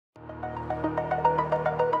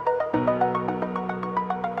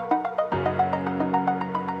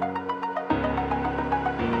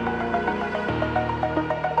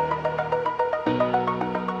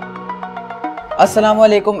अस्सलामु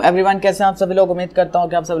अलैकुम एवरीवन, कैसे हैं आप सभी लोग। उम्मीद करता हूं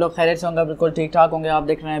कि आप सभी लोग खैरियत से होंगे, बिल्कुल ठीक ठाक होंगे। आप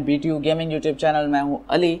देख रहे हैं BTU गेमिंग यूट्यूब चैनल। मैं हूं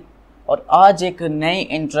अली और आज एक नई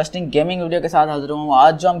इंटरेस्टिंग गेमिंग वीडियो के साथ हाजिर हूं।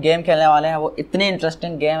 आज जो हम गेम खेलने वाले हैं वो इतनी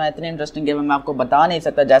इंटरेस्टिंग गेम है, मैं आपको बता नहीं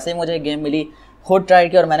सकता। जैसे ही मुझे गेम मिली खुद ट्राई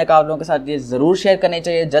की और मैंने कहा आप लोगों के साथ ये ज़रूर शेयर करनी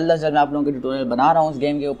चाहिए। जल्द से जल्द मैं आप लोगों की ट्यूटोरियल बना रहा हूँ उस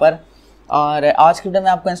गेम के ऊपर। और आज की वीडियो में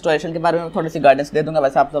आपको इंस्टॉलेशन के बारे में थोड़ी सी गाइडेंस दे दूंगा।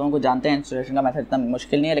 वैसे आप सबको जानते हैं इंस्टॉलेशन का मेथड इतना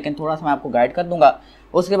मुश्किल नहीं है, लेकिन थोड़ा सा मैं आपको गाइड कर दूंगा।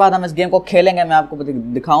 उसके बाद हम इस गेम को खेलेंगे, मैं आपको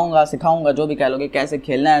दिखाऊंगा, सिखाऊंगा, जो भी कह लोगे, कैसे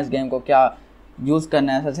खेलना है इस गेम को, क्या यूज़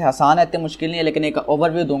करना है। सबसे आसान है, इतनी मुश्किल नहीं है, लेकिन एक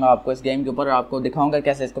ओवरव्यू दूंगा आपको इस गेम के ऊपर और आपको दिखाऊंगा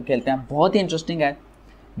कैसे इसको खेलते हैं। बहुत ही इंटरेस्टिंग है।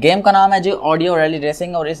 गेम का नाम है जी ऑडियो रैली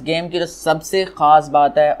रेसिंग। और इस गेम की जो सबसे ख़ास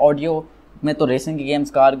बात है, ऑडियो में तो रेसिंग की गेम्स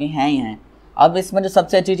कार की हैं ही हैं। अब इसमें जो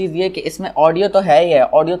सबसे अच्छी चीज़ ये है कि इसमें ऑडियो तो है ही है,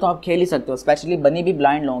 ऑडियो तो आप खेल ही सकते हो, स्पेशली बनी भी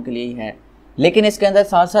ब्लाइंड लोगों के लिए ही है। लेकिन इसके अंदर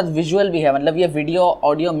साथ साथ विजुअल भी है, मतलब ये वीडियो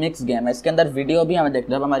ऑडियो मिक्स गेम है। इसके अंदर वीडियो भी हमें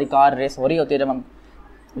देखते हैं। जब हमारी कार रेस हो रही होती है, जब हम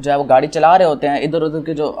जो है वो गाड़ी चला रहे होते हैं, इधर उधर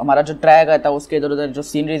के जो हमारा जो ट्रैक रहता है उसके इधर उधर जो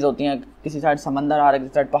सीनरीज होती हैं, किसी साइड समंदर आ रहा है,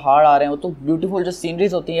 किसी साइड पहाड़ आ रहे हैं, वो तो ब्यूटीफुल जो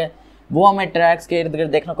सीनरीज होती है वो हमें ट्रैक्स के इर्द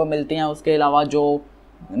गिर्द देखने को मिलती हैं। उसके अलावा जो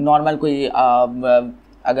नॉर्मल कोई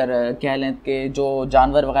अगर कह लें कि जो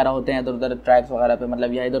जानवर वगैरह होते हैं इधर उधर ट्रैक्स वगैरह पे,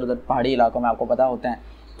 मतलब या इधर उधर पहाड़ी इलाकों में आपको पता होते हैं,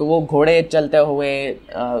 तो वो घोड़े चलते हुए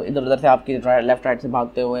इधर उधर से आपकी लेफ्ट राइट से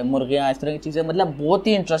भागते हुए, मुर्गियाँ, इस तरह की चीज़ें, मतलब बहुत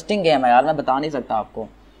ही इंटरेस्टिंग गेम है यार, मैं बता नहीं सकता आपको।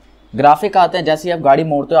 ग्राफिक आते हैं, जैसे ही आप गाड़ी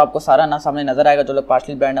मोड़ते हो आपको सारा ना सामने नजर आएगा। जो लोग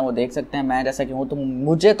पार्शली ब्रांड है वो देख सकते हैं। मैं जैसा कि हूँ, तो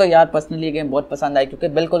मुझे तो यार पर्सनली ये गेम बहुत पसंद आई, क्योंकि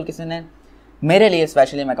बिल्कुल किसी ने मेरे लिए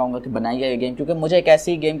स्पेशली मैं कहूँगा कि बनाई है ये गेम, क्योंकि मुझे एक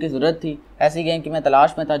ऐसी गेम की ज़रूरत थी, ऐसी गेम की मैं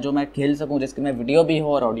तलाश में था जो मैं खेल सकूँ, जिसकी में वीडियो भी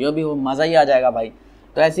हो और ऑडियो भी हो, मज़ा ही आ जाएगा भाई।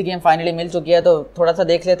 तो ऐसी गेम फाइनली मिल चुकी है। तो थोड़ा सा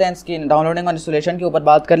देख लेते हैं इसकी डाउनलोडिंग और इंस्टॉलेशन के ऊपर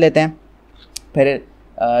बात कर लेते हैं, फिर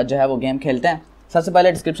जो है वो गेम खेलते हैं। सबसे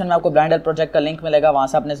पहले डिस्क्रिप्शन में आपको ब्लाइंड प्रोजेक्ट का लिंक मिलेगा, वहाँ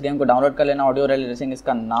से आपने इस गेम को डाउनलोड कर लेना। ऑडियो रैली रेसिंग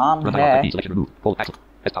इसका नाम है।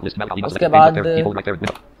 उसके बाद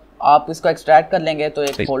आप इसको एक्सट्रैक्ट कर लेंगे तो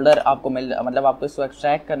एक फोल्डर आपको मतलब आपको इसको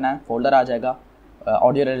एक्सट्रैक्ट करना है, फोल्डर आ जाएगा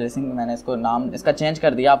ऑडियो रैली रेसिंग। मैंने इसको नाम इसका चेंज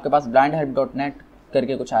कर दिया। आपके पास blindhelp.net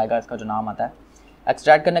करके कुछ आएगा, इसका जो नाम आता है।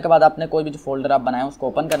 एक्सट्रैक्ट करने के बाद आपने कोई भी जो फोल्डर आप बनाए उसको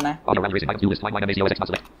ओपन करना है।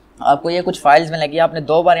 आपको ये कुछ फाइल्स मिलेगी, आपने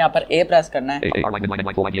 2 बार यहाँ पर A प्रेस करना है।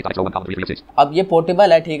 अब ये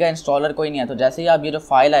पोर्टेबल है, ठीक है, इंस्टॉलर कोई नहीं है। तो जैसे ही आप ये जो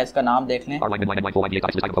फाइल है इसका नाम देख लें,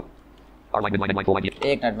 एक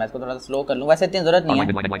मिनट मैं इसको थोड़ा सा स्लो कर लूँ, वैसे इतनी ज़रूरत नहीं है।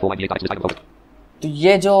 तो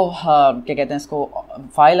ये जो क्या कहते हैं इसको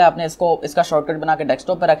फाइल है, आपने इसका शॉर्टकट बना के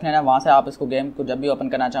डेस्कटॉप पर रख लेना है। वहाँ से आप इसको गेम को जब भी ओपन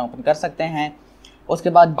करना चाहें ओपन कर सकते हैं। उसके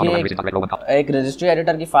बाद ये एक रजिस्ट्री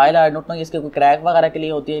एडिटर की फाइल है। आई डोंट नो इसके कोई क्रैक वगैरह के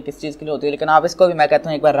लिए होती है, किस चीज़ के लिए होती है, लेकिन आप इसको भी मैं कहता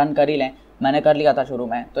हूँ एक बार रन कर ही लें। मैंने कर लिया था शुरू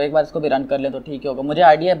में, तो एक बार इसको भी रन कर लें तो ठीक होगा। मुझे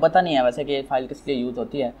आइडिया पता नहीं है वैसे कि ये फाइल किस लिए यूज़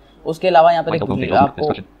होती है। उसके अलावा यहाँ पर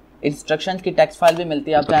आपको इंस्ट्रक्शंस की टेक्स्ट फाइल भी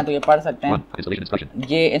मिलती है, आप चाहें तो ये पढ़ सकते हैं।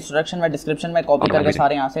 ये इंस्ट्रक्शन मैं डिस्क्रिप्शन में कॉपी करके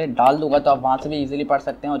सारे यहाँ से डाल दूंगा, तो आप वहाँ से भी इजीली पढ़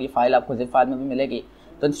सकते हैं। और ये फाइल आपको जिप फाइल में भी मिलेगी,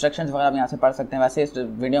 तो इंस्ट्रक्शंस वगैरह भी यहाँ से पढ़ सकते हैं। वैसे इस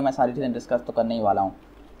वीडियो में सारी चीज़ें डिस्कस तो करने ही वाला हूँ।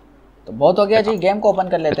 तो बहुत हो गया जी, गेम को ओपन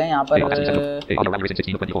कर लेते हैं। यहाँ पर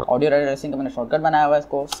ऑडियो रैली रेसिंग का मैंने शॉर्टकट बनाया हुआ है,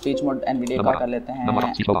 इसको स्पीच मोड NVIDIA का कर लेते हैं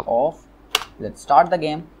of. Let's start the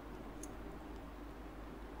game.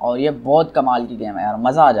 और ये बहुत कमाल की गेम है यार,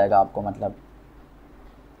 मज़ा आ जाएगा आपको। मतलब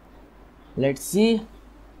लेट्स सी,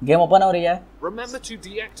 गेम ओपन हो रही है। Remember to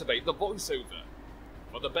deactivate the voiceover.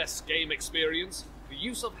 For the best game experience, the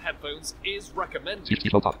use of headphones is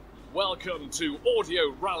recommended. Welcome to Audio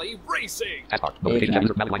Rally Racing.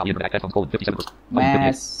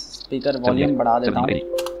 मैं स्पीकर वॉल्यूम बढ़ा देता हूँ,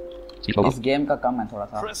 इस गेम का कम है थोड़ा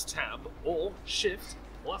सा। Press tab or shift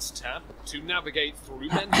plus tab to navigate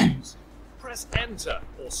through menus. Press enter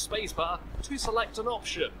or spacebar to select an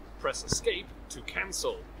option. Press escape to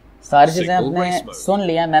cancel. सारी चीज़ें आपने सुन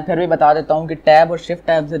लिया, मैं फिर भी बता देता हूँ कि टैब और शिफ्ट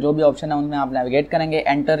टैब से जो भी ऑप्शन है उनमें आप नेविगेट करेंगे।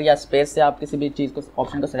 एंटर या स्पेस से आप किसी भी चीज़ को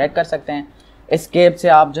ऑप्शन को सेलेक्ट कर सकते हैं। एस्केप से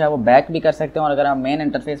आप जो है वो बैक भी कर सकते हैं, और अगर आप मेन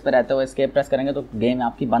इंटरफेस पे रहते हो एस्केप प्रेस करेंगे तो गेम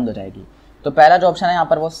आपकी बंद हो जाएगी। तो पहला जो ऑप्शन है यहाँ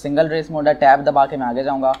पर वो सिंगल रेस मोड है। टैब दबा के मैं आगे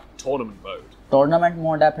जाऊँगा। टूर्नामेंट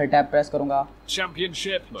मोड है, फिर टैब प्रेस करूँगा।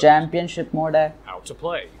 चैंपियनशिप मोड है।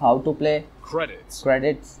 How to play,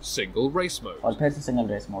 credits, single race mode, और फिर से सिंगल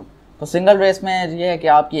रेस मोड। तो सिंगल रेस में ये है कि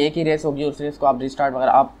आपकी एक ही रेस होगी, उस रेस को आप रिस्टार्ट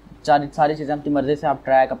वगैरह आप सारी चीज़ें अपनी मर्जी से आप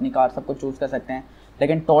ट्रैक, अपनी कार, सब कुछ चूज़ कर सकते हैं।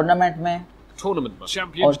 लेकिन टूर्नामेंट में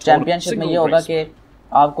और चैंपियनशिप में ये होगा कि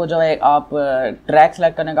आपको जो है आप ट्रैक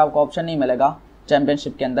सेलेक्ट करने का आपको ऑप्शन नहीं मिलेगा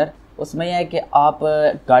चैंपियनशिप के अंदर। उसमें यह है कि आप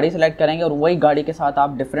गाड़ी सेलेक्ट करेंगे और वही गाड़ी के साथ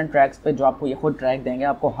आप डिफरेंट ट्रैक्स पे जो आपको ये खुद ट्रैक देंगे,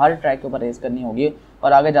 आपको हर ट्रैक के ऊपर रेस करनी होगी।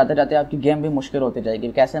 और आगे जाते जाते आपकी गेम भी मुश्किल होती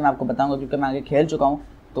जाएगी। कैसे मैं आपको बताऊँगा, क्योंकि मैं आगे खेल चुका हूँ,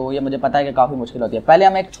 तो ये मुझे पता है कि काफ़ी मुश्किल होती है। पहले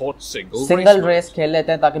हम एक सिंगल रेस खेल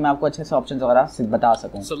लेते हैं ताकि मैं आपको अच्छे से ऑप्शन वगैरह बता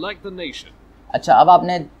सकूँ। अच्छा अब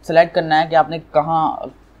आपने सेलेक्ट करना है कि आपने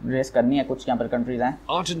कहाँ रेस करनी है। कुछ यहाँ पर कंट्रीज हैं,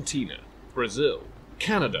 Argentina, Brazil,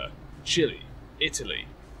 Canada, Chile, Italy,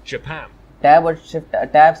 Japan. Tab और शिफ्ट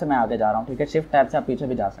टैब से मैं आगे जा रहा हूँ, ठीक है। शिफ्ट टैब से आप पीछे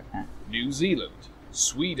भी जा सकते हैं। New Zealand,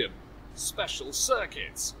 Sweden, special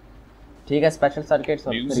circuits. ठीक है, स्पेशल सर्किट्स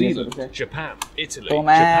और New फिर ये Zealand, शुरू से। Japan, Italy, तो Japan.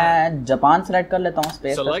 मैं जापान सेलेक्ट कर लेता हूँ, स्पेस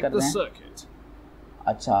प्रेस Select करते the हैं। circuit.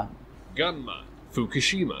 अच्छा Gunma,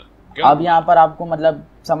 Fukushima, अब Gunma, यहाँ पर आपको मतलब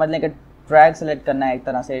समझ लें कि ट्रैक सेलेक्ट करना है, एक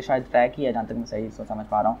तरह से शायद ट्रैक ही है जहाँ तक मैं सही से समझ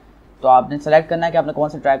पा रहा हूँ। तो आपने सेलेक्ट करना है कि आपने कौन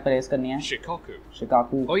से ट्रैक पर रेस करनी है। Shikoku,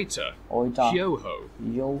 शिकाकू, Oita, Oita, Hyoho,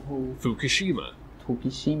 Yoho, Fukushima,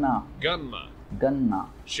 Fukushima, Gunma, गन्ना।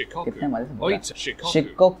 Shikoku, कितने मजे से बोला। Oita, Shikoku.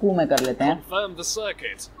 शिकोकू में कर लेते हैं। Confirm the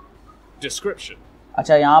circuit. Description.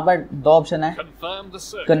 अच्छा यहाँ पर दो ऑप्शन है, Confirm the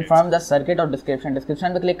circuit. Confirm the circuit और डिस्क्रिप्शन।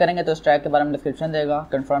 डिस्क्रिप्शन पे क्लिक करेंगे तो इस ट्रैक के बारे में डिस्क्रिप्शन देगा,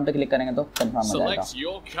 कंफर्म पे क्लिक करेंगे तो कंफर्म हो जाएगा। Select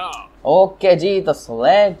your car. ओके जी, तो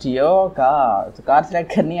सेलेक्ट योर कार। तो कार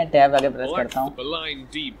सेलेक्ट करनी है, टैब आगे प्रेस Select करता the हूँ। Blind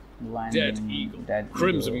Demon, Blind Dead Demon, Eagle, Dead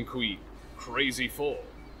Crimson Eagle. Queen, Crazy Four,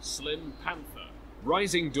 Slim Panther,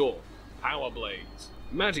 Rising Dawn, Power Blaze,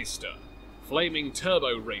 Magister, Flaming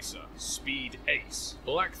Turbo Racer, Speed Ace,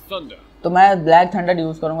 Black Thunder. तो मैं black thunder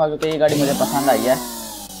use करूंगा क्योंकि ये गाड़ी मुझे पसंद आई है।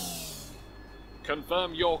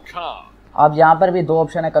 Confirm your car. अब यहाँ पर भी दो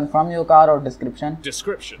ऑप्शन है, कंफर्म योर कार और डिस्क्रिप्शन।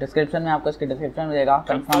 Description. डिस्क्रिप्शन में आपको इसकी डिस्क्रिप्शन मिलेगा।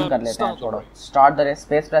 कंफर्म Confirm, कर लेते हैं, start the छोड़ो। race. Start the race,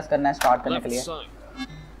 space press करना है स्टार्ट करने के Left लिए। side.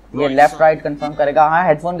 ये Right left side. Right confirm करेगा। हाँ,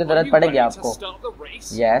 हेडफोन की Are जरूरत you पड़ेगी ready to आपको। start the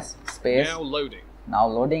race? Yes, space Now loading.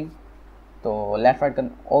 Now loading. तो लेफ्ट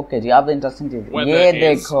राइट ओके जी। अब इंटरेस्टिंग चीज Weather ये is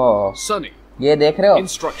देखो, sunny. ये देख रहे हो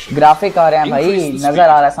Instructions. ग्राफिक आ रहे हैं भाई, Increase the नजर आ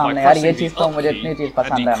रहा है speed by सामने। यार ये pressing चीज the तो up मुझे key इतनी चीज and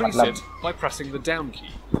पसंद है। decrease मतलब it by pressing the down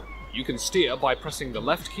key. You can steer by pressing the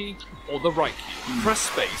left key or the right key. Press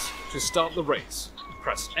space to start the race.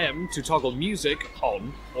 Press M to toggle music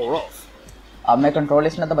on or off. अब मैं control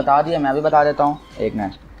इसने तो बता दिया, मैं भी बता देता हूँ। एक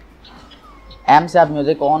मिनट। एम से आप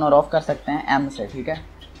म्यूजिक ऑन और ऑफ कर सकते हैं, एम से, ठीक है,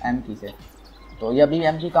 एम की से। तो ये अभी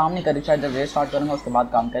एम की काम नहीं कर रही, शायद जब रेस स्टार्ट करूँगा उसके बाद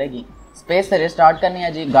काम करेगी। स्पेस से रेस स्टार्ट करनी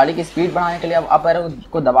है जी। गाड़ी की स्पीड बढ़ाने के लिए अब अप एरो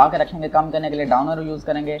को दबा के रखेंगे, कम करने के लिए डाउन एरो यूज़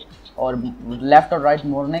करेंगे, और लेफ्ट और राइट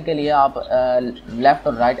मोड़ने के लिए आप लेफ्ट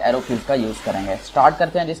और राइट एरो कीज का यूज़ करेंगे। स्टार्ट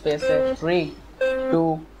करते हैं जी स्पेस से। 3,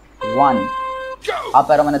 2, 1।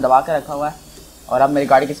 अप एरो मैंने दबा के रखा हुआ है और अब मेरी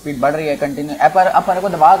गाड़ी की स्पीड बढ़ रही है। कंटिन्यू अप एरो को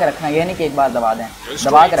दबा के रखना है, ये नहीं कि एक बार दबा दें,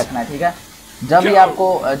 दबा के रखना है, ठीक है। जब भी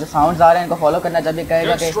आपको जो साउंड्स आ रहे हैं इनको फॉलो करना है। जब ये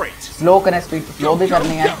कहेगा कि स्लो करें, स्पीड स्लो भी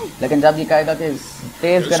करनी है, लेकिन जब ये कहेगा कि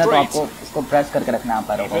तेज करें तो आपको इसको प्रेस करके रखना है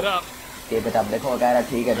पैरों को। Keep it up. देखो कह रहा है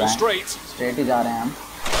ठीक है, जाएं स्ट्रेट ही जा रहे हैं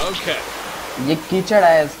हम। ये कीचड़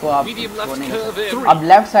है, इसको आप वो नहीं कर सकते। अब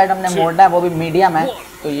लेफ्ट साइड हमने मोड़ना है, वो भी मीडियम है,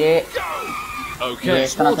 तो ये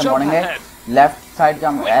इस तरह से मोड़ेंगे। लेफ्ट साइड का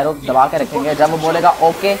हम एरो दबा के रखेंगे। जब वो बोलेगा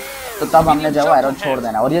ओके तो तब हमने जो है एरो छोड़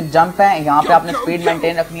देना है। और ये जंप है, यहाँ पे आपने स्पीड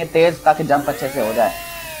मेंटेन रखनी है तेज, ताकि जंप अच्छे से हो जाए।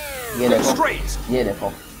 ये देखो, ये देखो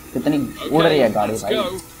कितनी उड़ रही है गाड़ी भाई।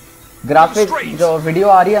 ग्राफिक जो वीडियो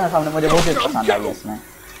आ रही है ना सामने, मुझे वो चीज़ पसंद आई है इसमें।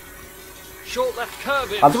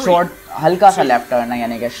 अब शॉर्ट हल्का सा लेफ्ट टर्न है,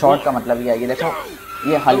 यानी कि शॉर्ट का मतलब ये है। ये देखो,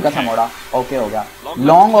 ये हल्का सा मोड़ा, ओके हो गया।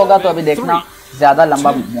 लॉन्ग होगा तो अभी देखना ज्यादा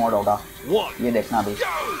लंबा मोड़ होगा, ये देखना अभी।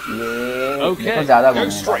 ये देखो ज्यादा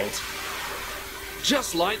घूमेगा।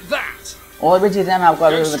 Just like that. और भी चीजें मैं आपको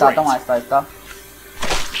अभी बताता हूँ Aahista Aahista.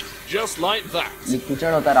 Just like that. ये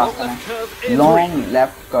कीचड़ होता है रास्ते में। लॉन्ग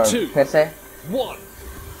लेफ्ट कर्व, फिर से ये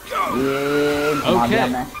घुमा दिया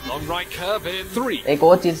हमने। Long right curve in 3. एक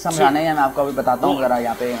और चीज समझाने है, मैं आपको अभी बताता हूँ। जरा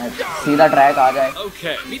यहाँ पे सीधा ट्रैक आ जाए।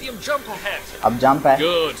 Okay. Medium jump ahead. अब जंप है,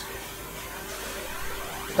 Good.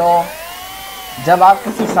 तो जब आप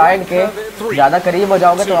किसी साइड के ज्यादा करीब हो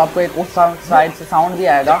जाओगे तो आपको एक उस साइड से साउंड भी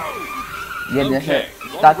आएगा, ये जैसे,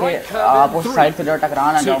 ताकि आप उस साइड से जो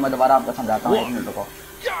टकरा ना जाओ। मैं दोबारा आपको समझाता हूँ, 1 मिनट को।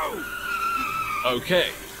 Okay.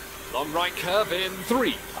 Long right curve in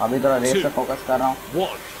 3. अभी थोड़ा रेस पे फोकस कर रहा हूँ।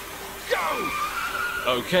 1.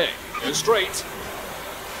 Okay. Go straight.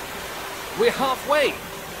 We're halfway.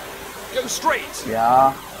 Go straight.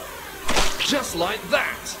 या Just like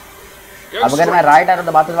that. अब अगर मैं राइट एरो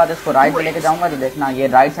दबाते दबाते इसको राइट पे लेके जाऊंगा तो देखना ये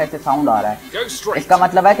राइट साइड से साउंड आ रहा है। इसका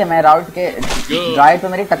मतलब है कि मैं राइट पे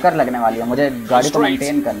मेरी टक्कर लगने वाली है, मुझे गाड़ी को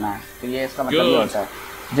मेंटेन करना है। तो ये इसका मतलब ये होता है,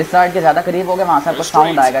 जिस साइड के ज्यादा करीब होगे वहां से आपको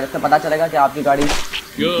साउंड आएगा, जिससे पता चलेगा कि आपकी गाड़ी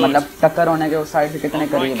मतलब टक्कर होने के उस साइड से कितने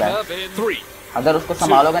करीब है। अगर उसको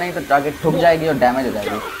संभालोगे नहीं तो जाके ठुक जाएगी और डैमेज हो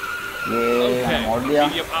जाएगी। ये मोड़ दिया।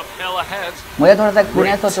 मुझे थोड़ा सा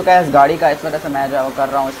एक्सपीरियंस हो चुका है इस गाड़ी का, इस वजह से मैं जो है वो कर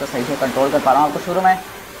रहा हूँ, इसको सही से कंट्रोल कर पा रहा हूँ। आपको शुरू में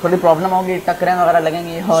थोड़ी प्रॉब्लम होगी, टक्करें वगैरह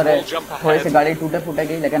लगेंगी और थोड़ी सी गाड़ी टूटे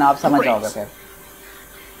फूटेगी, लेकिन आप समझ जाओगे फिर।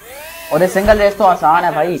 और ये सिंगल रेस तो आसान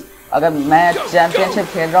है भाई। अगर मैं चैंपियनशिप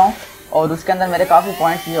खेल रहा हूँ और उसके अंदर मेरे काफ़ी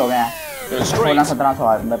पॉइंट्स भी हो गए हैं, 1600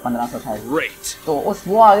 1528। तो उस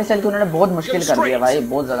वो आगे चल के उन्होंने बहुत मुश्किल कर दिया भाई,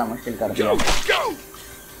 बहुत ज़्यादा मुश्किल कर दिया।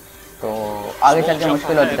 तो आगे चल के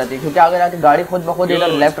मुश्किल हो जाती है क्योंकि आगे जाके गाड़ी खुद ब खुद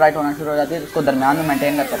इधर लेफ्ट राइट होना शुरू हो जाती है, उसको दरमियान में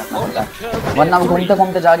मेंटेन करके रखना पड़ता है, वरना वो घूमते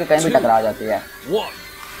घूमते जाके कहीं भी टकरा जाती है।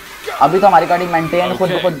 अभी तो हमारी गाड़ी मेंटेन खुद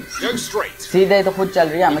ब खुद सीधे तो खुद चल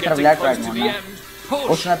रही है, हमें सिर्फ लेफ्ट राइट में है,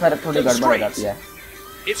 उसमें फिर थोड़ी गड़बड़ हो जाती है।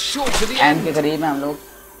 एंड के करीब में हम लोग,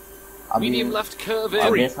 अभी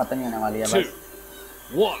रेस खत्म नहीं होने वाली है बस।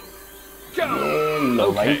 ये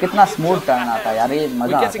लो भाई कितना स्मूथ टर्न आता है यार, ये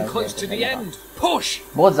मजा आता है,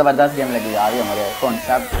 बहुत जबरदस्त गेम लगी यार ये मुझे।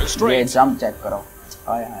 कॉन्सेप्ट, ये जंप चेक करो,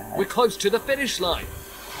 हाय हाय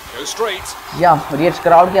या ये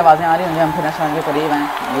क्राउड की आवाजें आ रही होंगी, हम फिनिश लाइन के करीब हैं,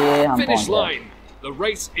 ये हम पहुंच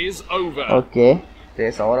गए। ओके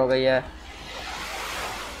रेस और हो गई है।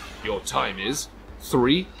 Your time is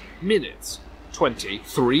 3 minutes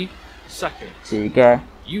 23 seconds. ठीक है।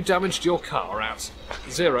 You damaged your car at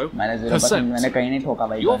 0%. मैंने कहीं नहीं ठोका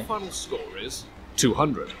भाई। Your final score is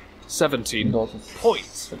 217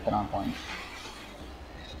 points. 17 points.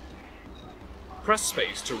 Press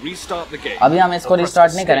space to restart the game. अभी हम इसको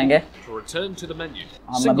रिस्टार्ट नहीं करेंगे, To return to the menu.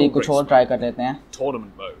 हम अभी कुछ और ट्राई कर लेते हैं।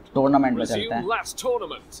 Tournament mode. टूर्नामेंट में चलते हैं। Resume last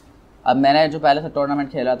tournament. अब मैंने जो पहले से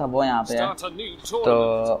टूर्नामेंट खेला था वो यहाँ पे है, तो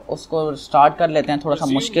उसको स्टार्ट कर लेते हैं। थोड़ा सा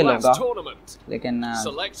मुश्किल होगा लेकिन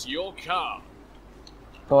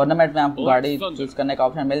टूर्नामेंट में आपको गाड़ी चूज करने का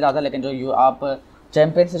ऑप्शन मिल जाता है, लेकिन जो आप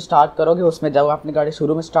चैंपियन से स्टार्ट करोगे उसमें जब आपने गाड़ी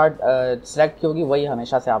शुरू में सेलेक्ट की होगी वही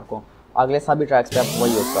हमेशा से आपको अगले सभी ट्रैक्स पे आप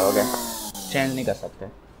वही यूज़ करोगे, चेंज नहीं कर सकते।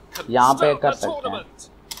 यहाँ पे कर सकते हैं।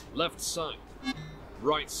 Left side,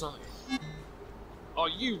 right side.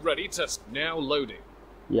 Are you ready to now loading?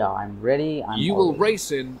 Yeah, I'm ready. You will race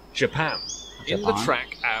in Japan in the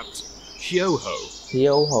track at Hyoho.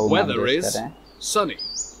 Weather is sunny.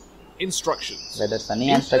 Instructions. Weather sunny.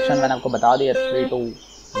 Instruction मैंने आपको बता दिया। 3, 2,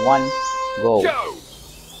 1, go.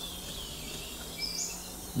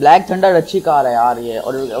 ब्लैक थंडर अच्छी car है यार ये,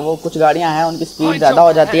 और वो कुछ गाड़ियां हैं उनकी स्पीड ज़्यादा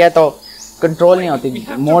हो जाती है तो कंट्रोल नहीं होती,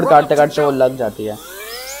 मोड़ काटते काटते वो लग जाती है।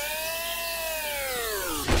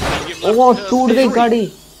 वो टूट गई गाड़ी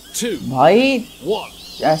भाई,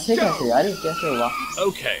 ऐसे कैसे यार, ये कैसे हुआ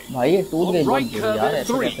भाई, ये टूट गई बहुत बुरी यार,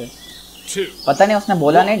 ऐसे कैसे पता नहीं, उसने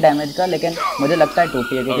बोला नहीं डैमेज का, लेकिन मुझे लगता है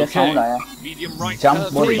टूटी है क्योंकि साउंड आया। जंप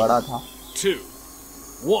बहुत बड़ा था।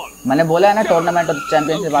 मैंने बोला है ना टूर्नामेंट और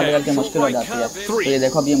चैंपियनशिप आगे चल के मुश्किल हो जाती है, तो ये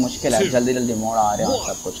देखो अब ये मुश्किल है, जल्दी जल्दी मोड़ आ रहे हैं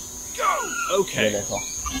सब कुछ। ये देखो,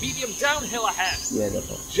 ये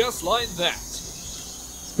देखो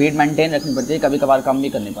स्पीड मेंटेन रखनी पड़ती है, कभी कभार कम भी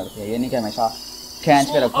करनी पड़ती है, ये नहीं कि हमेशा खींच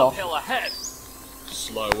के रखो।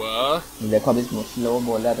 देखो अभी स्लो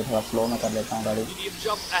बोल रहा है तो थोड़ा स्लो में कर लेता हूँ गाड़ी।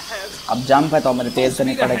 अब जंप है तो मुझे तेज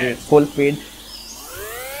करनी पड़ेगी, फुल स्पीड।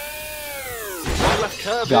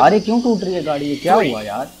 यार ये क्यों टूट रही है गाड़ी, ये क्या हुआ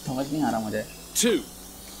यार, समझ नहीं आ रहा मुझे। 2,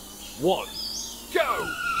 1, go.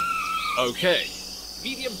 Okay.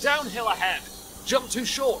 Medium downhill ahead. Jump too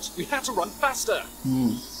short. We have to run faster.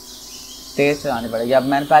 तेज से आनी पड़ेगी। अब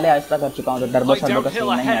मैंने पहले आहिस्ता कर चुका हूँ तो टर्बो शर्बो का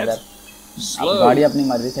सीन नहीं है इधर, अब गाड़ी अपनी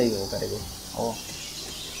मर्जी से ही वो करेगी। ओह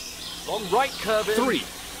On right curve in 3,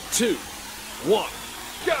 2, 1,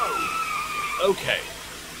 go. Okay.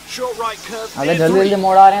 Short right curve. अगर जल्दी जल्दी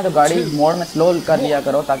मोड़ आ रहे हैं तो गाड़ी मोड़ में स्लो कर लिया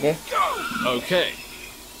करो ताकि। Okay.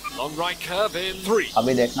 Long right curve in 3.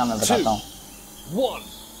 अभी देखना मैं बताता हूँ। 1,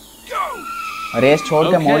 go. रेस छोड़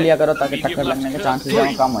के मोड़ लिया करो ताकि टक्कर लगने के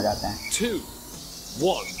चांसेस कम हो जाते हैं। 2,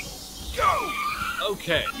 1, go.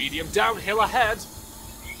 Okay. Medium downhill ahead.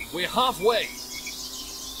 We're halfway.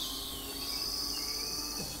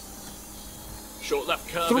 Short left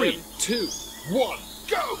curve 3, in 2, 1,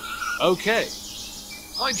 go. Okay.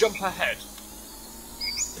 I jump ahead.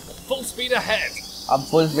 Full speed ahead. अब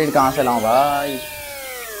फुल स्पीड कहाँ से लाऊं भाई,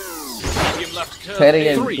 फिर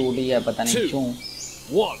ये टूटी है पता नहीं क्यों।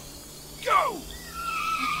 1, go.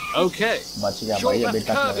 Okay. बच गया भाई, अभी तक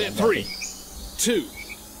लग रहा है। 3, 2,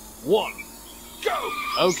 1, go.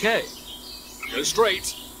 Okay. Go straight.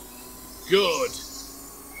 Good.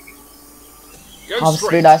 अब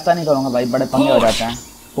स्पीड आहिस्ता नहीं करूँगा भाई, बड़े पंगे हो जाते हैं,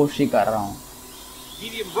 पुश ही कर रहा हूँ।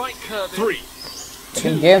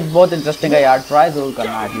 लेकिन गेम बहुत इंटरेस्टिंग है यार, ट्राई जरूर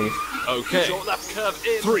करना at least. Okay. Short left curve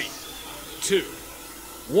in 3, 2,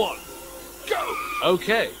 1, go.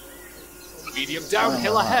 Okay. Medium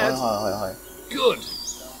downhill ahead. Good.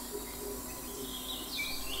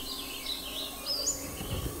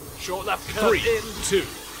 Short left curve in 2,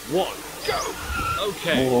 1, go.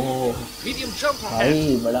 Okay. Medium jump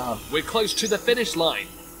ahead. We're close to the finish line.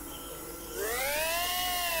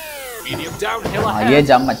 Medium downhill ahead. ये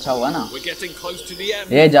jump अच्छा हुआ ना, We're getting close to the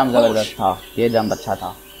end. ये jump जबरदस्त था, ये jump अच्छा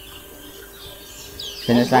था।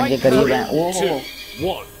 फिनिश लाइन के करीब हैं। ओह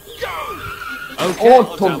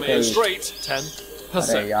down here straight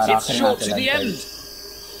 10%. It's short to the end.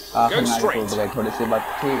 आखिर में टूट गई थोड़ी सी बात,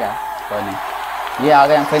 ठीक है कोई नहीं। ये आ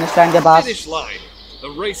गए हम फिनिश लाइन के पास। Finish line. The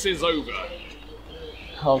race is over.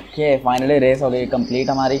 Okay finally race हो गई कंप्लीट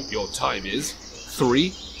हमारी। Your time is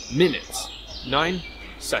 3 minutes 9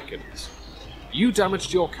 seconds. You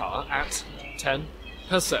damaged your car at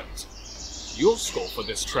 10%. Your score for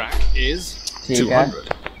this track is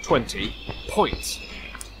 220 points.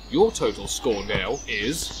 Your total score now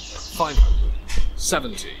is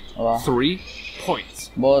 573 points.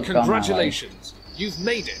 Congratulations, you've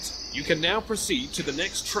made it. You can now proceed to the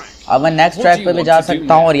next track. अब मैं next track पे भी जा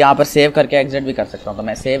सकता हूँ और यहाँ पर सेव करके एग्जिट भी कर सकता हूँ, तो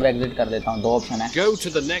मैं सेव एग्जिट कर देता हूँ। 2 ऑप्शन है। Go to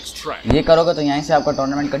the next track. ये करोगे तो यहीं से आपका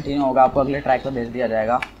टूर्नामेंट कंटिन्यू होगा, आपको अगले ट्रैक पे भेज दिया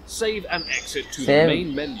जाएगा। Save and exit to the main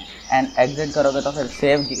menu. And exit करोगे तो फिर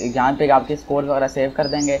सेव यहाँ पे आपके स्कोर वगैरह सेव कर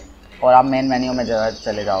देंगे और आप मेन मेन्यू में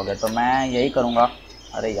चले जाओगे। तो मैं यही करूँगा।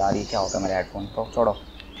 अरे यार ये क्या होगा मेरे हेडफोन, तो छोड़ो।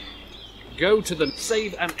 Go to the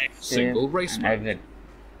save and exit single race mode.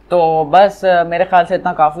 तो बस मेरे ख्याल से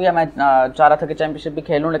इतना काफ़ी है। मैं चाह रहा था कि चैम्पियनशिप भी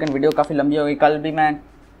खेलूं, लेकिन वीडियो काफ़ी लंबी हो गई। कल भी मैं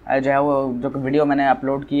जो है वो जो वीडियो मैंने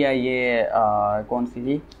अपलोड की है ये कौन सी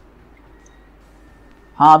थी,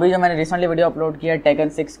 हाँ अभी जो मैंने रिसेंटली वीडियो अपलोड किया है टेकन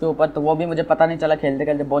 6 के ऊपर, तो वो भी मुझे पता नहीं चला, खेलते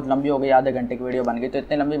खेलते बहुत लंबी हो गई, आधे घंटे की वीडियो बन गई। तो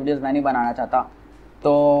इतनी लंबी वीडियोज़ मैं नहीं बनाना चाहता।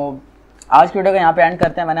 तो आज की वीडियो को यहाँ पे एंड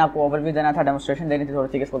करते हैं। मैंने आपको ओवरव्यू देना था, डेमोस्ट्रेशन देनी थी थोड़ी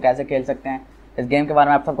सी कि इसको कैसे खेल सकते हैं, इस गेम के बारे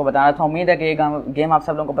में आप सबको बताना था। उम्मीद है कि ये गेम आप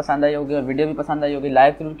सब लोगों को पसंद आई होगी और वीडियो भी पसंद आई होगी।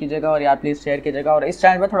 लाइक जरूर कीजिएगा और यार प्लीज़ शेयर कीजिएगा और इस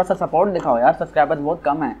चैनल पर थोड़ा सा सपोर्ट दिखाओ यार, सब्सक्राइबर बहुत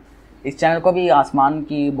कम है। इस चैनल को भी आसमान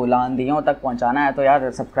की बुलंदियों तक पहुंचाना है, तो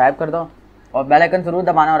यार सब्सक्राइब कर दो और बेल आइकन ज़रूर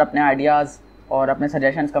दबाना और अपने आइडियाज़ और अपने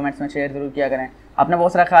सजेशंस कमेंट्स में शेयर ज़रूर किया करें। अपना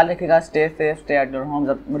बहुत सारा ख्याल रखिएगा। Stay safe, stay at your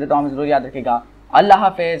home. मुझे तो हम ज़रूर याद रखिएगा। अल्लाह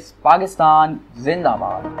हाफिज़। पाकिस्तान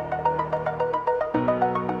जिंदाबाद।